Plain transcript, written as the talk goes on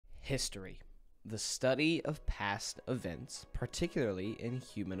History, the study of past events, particularly in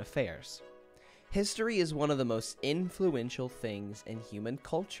human affairs. History is one of the most influential things in human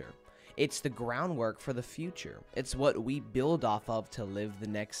culture. It's the groundwork for the future. It's what we build off of to live the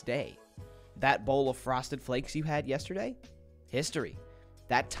next day. That bowl of Frosted Flakes you had yesterday? History.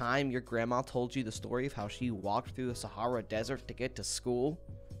 That time your grandma told you the story of how she walked through the Sahara Desert to get to school?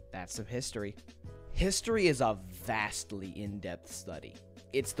 That's some history. History is a vastly in-depth study.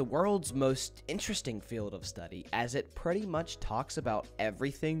 It's the world's most interesting field of study, as it pretty much talks about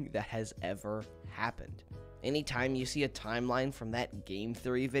everything that has ever happened. Anytime you see a timeline from that game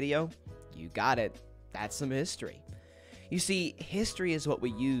theory video, you got it. That's some history. You see, history is what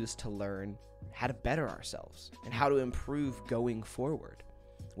we use to learn how to better ourselves and how to improve going forward.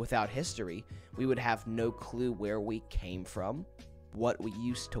 Without history, we would have no clue where we came from, what we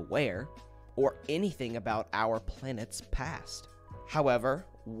used to wear, or anything about our planet's past. However,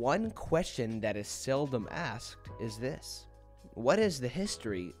 one question that is seldom asked is this: what is the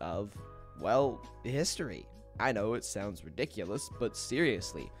history of, well, history? I know it sounds ridiculous, but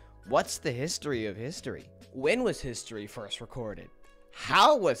seriously, what's the history of history? When was history first recorded?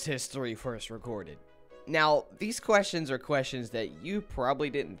 How was history first recorded? Now, these questions are questions that you probably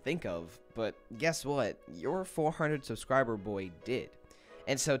didn't think of, but guess what? Your 400 subscriber boy did.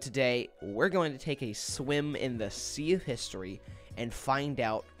 And so today, we're going to take a swim in the sea of history and find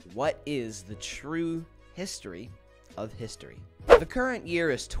out what is the true history of history. The current year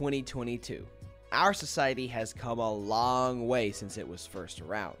is 2022. Our society has come a long way since it was first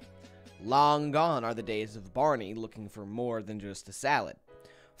around. Long gone are the days of Barney looking for more than just a salad.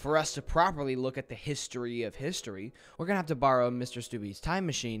 For us to properly look at the history of history, we're going to have to borrow Mr. Stubby's time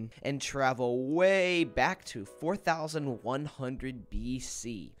machine and travel way back to 4100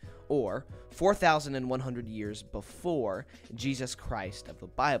 BC, or 4,100 years before Jesus Christ of the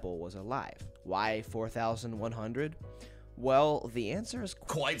Bible was alive. Why 4,100? Well, the answer is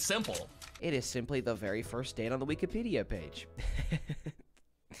quite simple. It is simply the very first date on the Wikipedia page.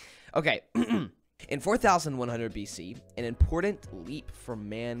 Okay. In 4100 BC, an important leap for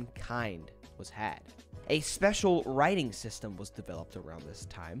mankind was had. A special writing system was developed around this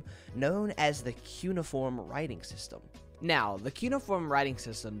time, known as the cuneiform writing system. Now, the cuneiform writing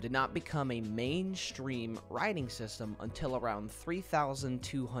system did not become a mainstream writing system until around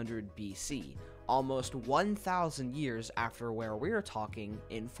 3200 BC, almost 1,000 years after where we're talking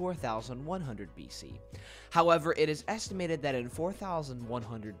in 4100 BC. However, it is estimated that in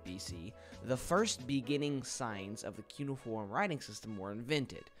 4100 BC, the first beginning signs of the cuneiform writing system were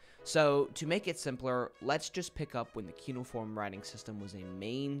invented. So, to make it simpler, let's just pick up when the cuneiform writing system was a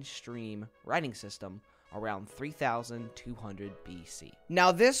mainstream writing system around 3200 BC.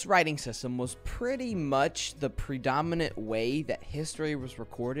 Now, this writing system was pretty much the predominant way that history was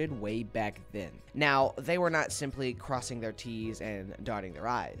recorded way back then. Now, they were not simply crossing their T's and dotting their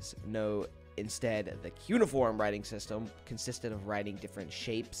I's. No, instead, the cuneiform writing system consisted of writing different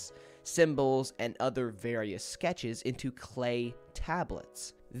shapes, symbols, and other various sketches into clay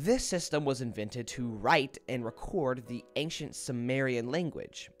tablets. This system was invented to write and record the ancient Sumerian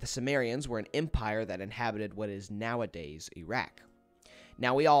language. The Sumerians were an empire that inhabited what is nowadays Iraq.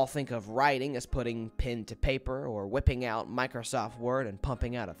 Now, we all think of writing as putting pen to paper or whipping out Microsoft Word and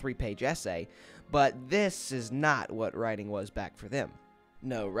pumping out a 3-page essay, but this is not what writing was back for them.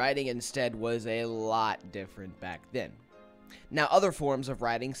 No, writing instead was a lot different back then. Now, other forms of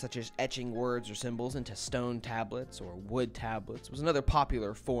writing, such as etching words or symbols into stone tablets or wood tablets, was another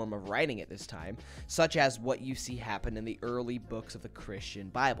popular form of writing at this time, such as what you see happen in the early books of the Christian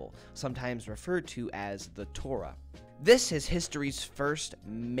Bible, sometimes referred to as the Torah. This is history's first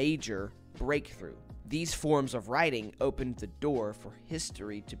major breakthrough. These forms of writing opened the door for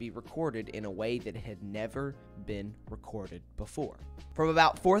history to be recorded in a way that had never been recorded before. From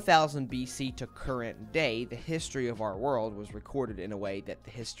about 4000 BC to current day, the history of our world was recorded in a way that the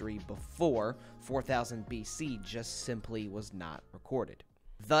history before 4000 BC just simply was not recorded.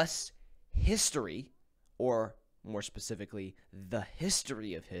 Thus, history, or more specifically, the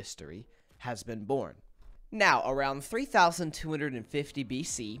history of history, has been born. Now, around 3250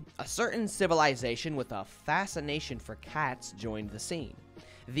 BC, a certain civilization with a fascination for cats joined the scene.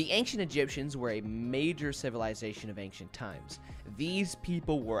 The ancient Egyptians were a major civilization of ancient times. These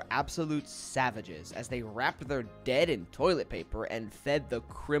people were absolute savages as they wrapped their dead in toilet paper and fed the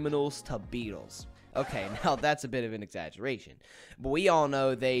criminals to beetles. Okay, now that's a bit of an exaggeration, but we all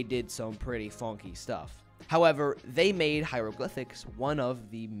know they did some pretty funky stuff. However, they made hieroglyphics one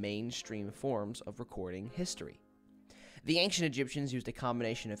of the mainstream forms of recording history. The ancient Egyptians used a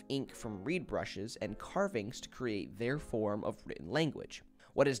combination of ink from reed brushes and carvings to create their form of written language.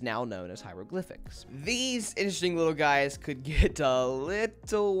 what is now known as hieroglyphics. These interesting little guys could get a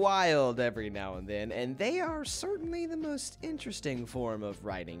little wild every now and then, and they are certainly the most interesting form of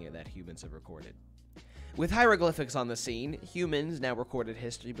writing that humans have recorded. With hieroglyphics on the scene, humans now recorded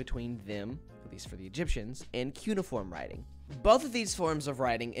history between them, at least for the Egyptians, and cuneiform writing. Both of these forms of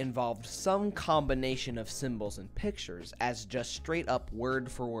writing involved some combination of symbols and pictures, as just straight up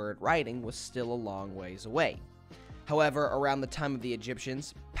word-for-word writing was still a long ways away. However, around the time of the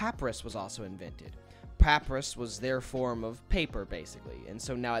Egyptians, papyrus was also invented. Papyrus was their form of paper, basically, and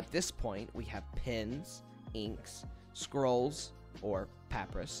so now at this point, we have pens, inks, scrolls, or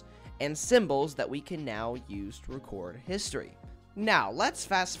papyrus, and symbols that we can now use to record history. Now, let's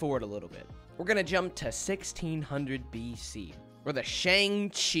fast forward a little bit. We're going to jump to 1600 BC, where the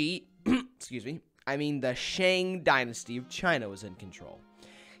the Shang dynasty of China was in control.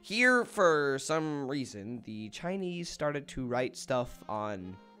 Here, for some reason, the Chinese started to write stuff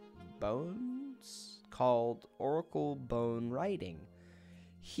on bones called oracle bone writing.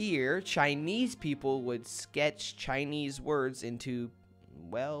 Here, Chinese people would sketch Chinese words into,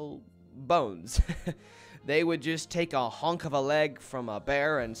 well, bones. They would just take a hunk of a leg from a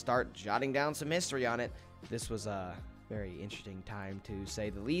bear and start jotting down some history on it. This was a very interesting time, to say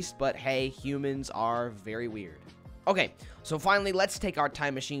the least, but hey, humans are very weird. Okay, so finally, let's take our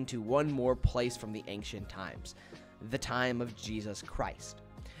time machine to one more place from the ancient times, the time of Jesus Christ.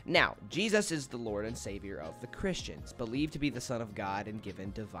 Now, Jesus is the Lord and Savior of the Christians, believed to be the Son of God and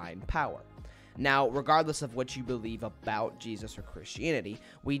given divine power. Now, regardless of what you believe about Jesus or Christianity,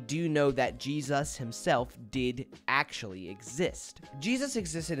 we do know that Jesus himself did actually exist. Jesus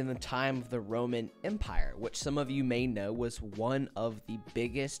existed in the time of the Roman Empire, which some of you may know was one of the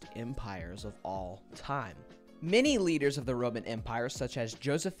biggest empires of all time. Many leaders of the Roman Empire, such as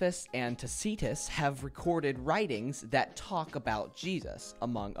Josephus and Tacitus, have recorded writings that talk about Jesus,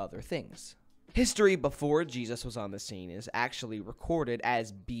 among other things. History before Jesus was on the scene is actually recorded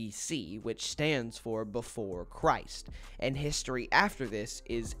as BC, which stands for before Christ, and history after this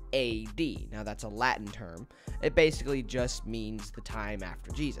is AD. Now that's a Latin term. It basically just means the time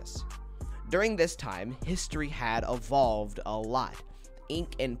after Jesus. During this time, history had evolved a lot.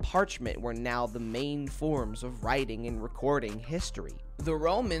 Ink and parchment were now the main forms of writing and recording history. The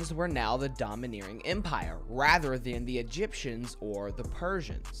Romans were now the domineering empire, rather than the Egyptians or the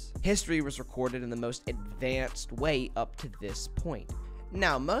Persians. History was recorded in the most advanced way up to this point.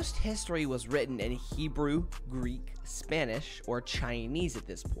 Now, most history was written in Hebrew, Greek, Spanish, or Chinese at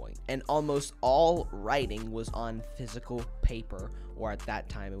this point, and almost all writing was on physical paper, or at that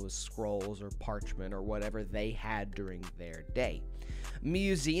time it was scrolls or parchment or whatever they had during their day.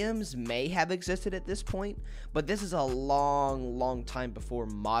 Museums may have existed at this point, but this is a long time before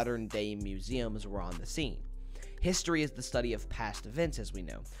modern day museums were on the scene. History is the study of past events, as we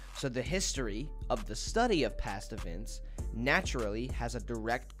know, so the history of the study of past events naturally has a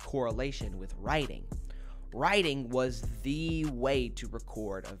direct correlation with writing. Writing was the way to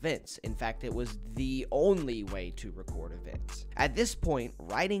record events. In fact, it was the only way to record events. At this point,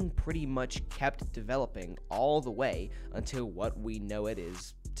 writing pretty much kept developing all the way until what we know it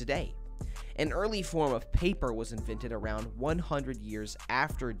is today. An early form of paper was invented around 100 years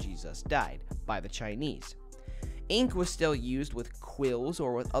after Jesus died by the Chinese. Ink was still used with quills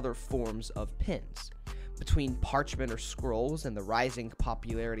or with other forms of pens. Between parchment or scrolls and the rising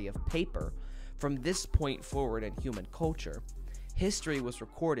popularity of paper, from this point forward in human culture, history was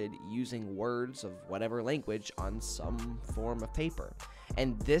recorded using words of whatever language on some form of paper.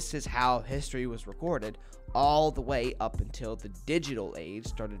 And this is how history was recorded all the way up until the digital age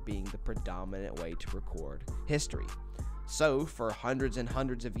started being the predominant way to record history. So, for hundreds and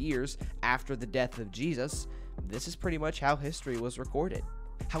hundreds of years after the death of Jesus, this is pretty much how history was recorded.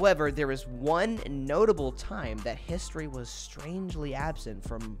 However, there is one notable time that history was strangely absent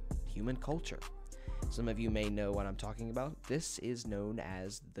from human culture. Some of you may know what I'm talking about. This is known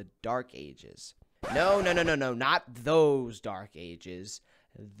as the Dark Ages. No, not those Dark Ages.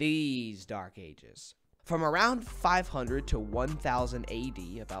 These Dark Ages. From around 500 to 1000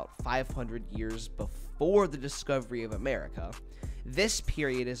 AD, about 500 years before the discovery of America, this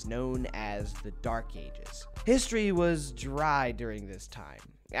period is known as the Dark Ages. History was dry during this time.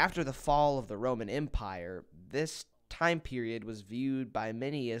 After the fall of the Roman Empire, this time period was viewed by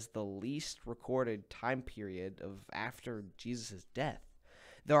many as the least recorded time period of after Jesus' death.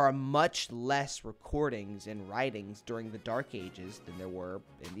 There are much less recordings and writings during the Dark Ages than there were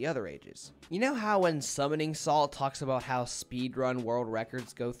in the other ages. You know how when Summoning Salt talks about how speedrun world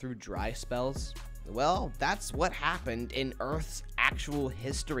records go through dry spells? Well, that's what happened in Earth's actual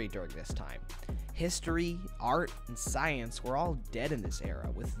history during this time. History, art, and science were all dead in this era,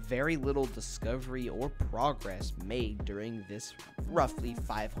 with very little discovery or progress made during this roughly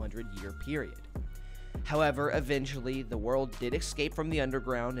 500-year period. However, eventually, the world did escape from the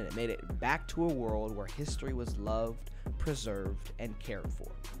underground, and it made it back to a world where history was loved, preserved, and cared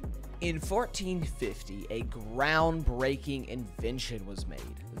for. In 1450, a groundbreaking invention was made.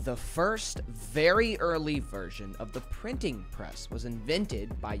 The first, very early version of the printing press was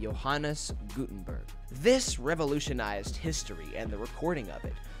invented by Johannes Gutenberg. This revolutionized history and the recording of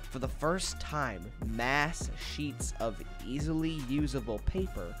it. For the first time, mass sheets of easily usable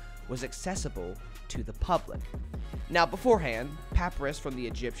paper was accessible to the public. Now, beforehand, papyrus from the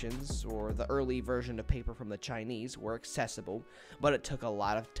Egyptians or the early version of paper from the Chinese were accessible, but it took a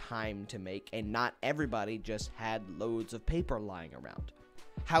lot of time to make, and not everybody just had loads of paper lying around.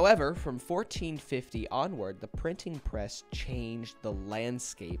 However, from 1450 onward, the printing press changed the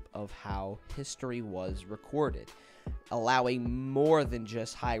landscape of how history was recorded, allowing more than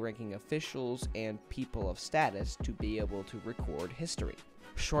just high-ranking officials and people of status to be able to record history.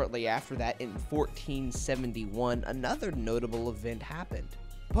 Shortly after that, in 1471, another notable event happened.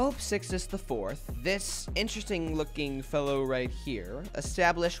 Pope Sixtus IV, this interesting-looking fellow right here,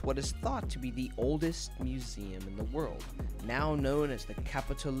 established what is thought to be the oldest museum in the world, now known as the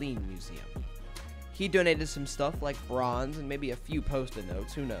Capitoline Museum. He donated some stuff like bronze and maybe a few post-it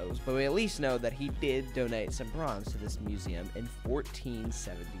notes, who knows, but we at least know that he did donate some bronze to this museum in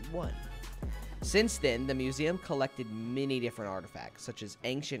 1471. Since then, the museum collected many different artifacts, such as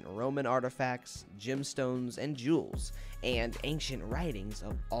ancient Roman artifacts, gemstones, and jewels, and ancient writings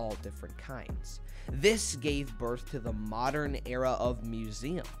of all different kinds. This gave birth to the modern era of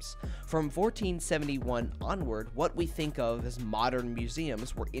museums. From 1471 onward, what we think of as modern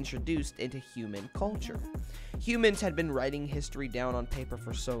museums were introduced into human culture. Humans had been writing history down on paper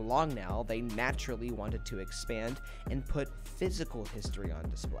for so long now, they naturally wanted to expand and put physical history on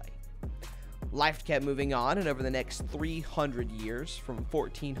display. Life kept moving on, and over the next 300 years, from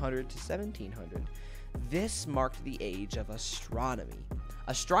 1400 to 1700, this marked the age of astronomy.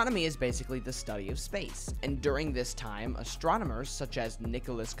 Astronomy is basically the study of space, and during this time, astronomers such as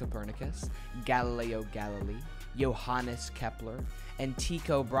Nicholas Copernicus, Galileo Galilei, Johannes Kepler, and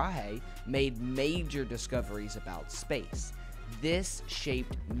Tycho Brahe made major discoveries about space. This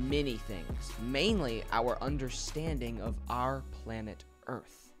shaped many things, mainly our understanding of our planet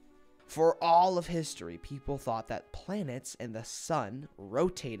Earth. For all of history, people thought that planets and the sun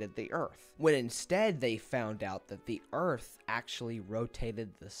rotated the Earth, when instead they found out that the Earth actually rotated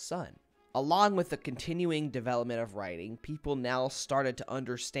the sun. Along with the continuing development of writing, people now started to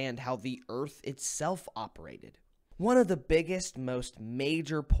understand how the Earth itself operated. One of the biggest, most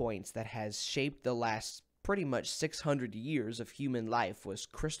major points that has shaped the last pretty much 600 years of human life was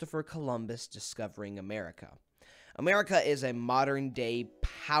Christopher Columbus discovering America. America is a modern-day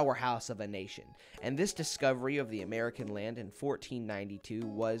powerhouse of a nation, and this discovery of the American land in 1492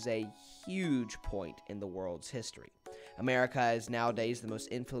 was a huge point in the world's history. America is nowadays the most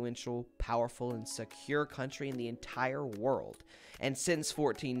influential, powerful, and secure country in the entire world, and since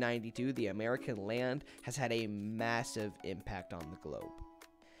 1492, the American land has had a massive impact on the globe.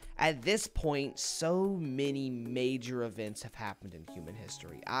 At this point, so many major events have happened in human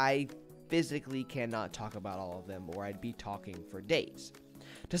history. I physically cannot talk about all of them, or I'd be talking for days.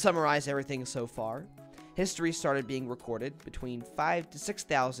 To summarize everything so far, history started being recorded between 5,000 to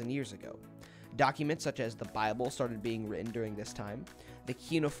 6,000 years ago. Documents such as the Bible started being written during this time. The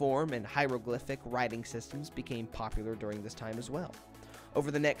cuneiform and hieroglyphic writing systems became popular during this time as well.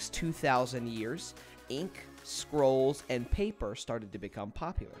 Over the next 2,000 years, ink, scrolls, and paper started to become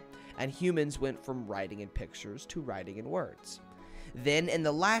popular, and humans went from writing in pictures to writing in words. Then, in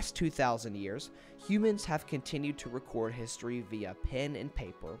the last 2,000 years, humans have continued to record history via pen and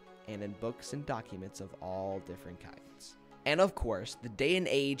paper, and in books and documents of all different kinds. And of course, the day and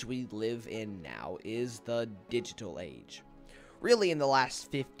age we live in now is the digital age. Really, in the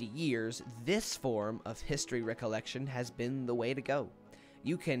last 50 years, this form of history recollection has been the way to go.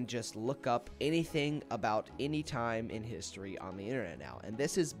 You can just look up anything about any time in history on the internet now, and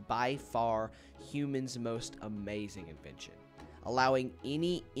this is by far humans' most amazing invention, allowing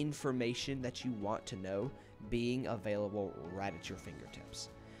any information that you want to know being available right at your fingertips.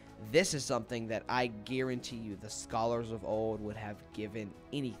 This is something that I guarantee you the scholars of old would have given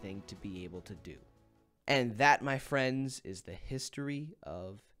anything to be able to do. And that, my friends, is the history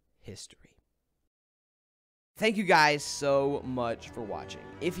of history. Thank you guys so much for watching.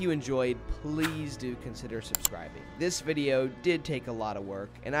 If you enjoyed, please do consider subscribing. This video did take a lot of work,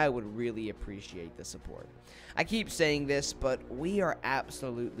 and I would really appreciate the support. I keep saying this, but we are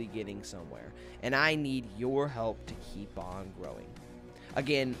absolutely getting somewhere, and I need your help to keep on growing.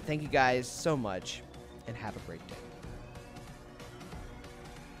 Again, thank you guys so much, and have a great day.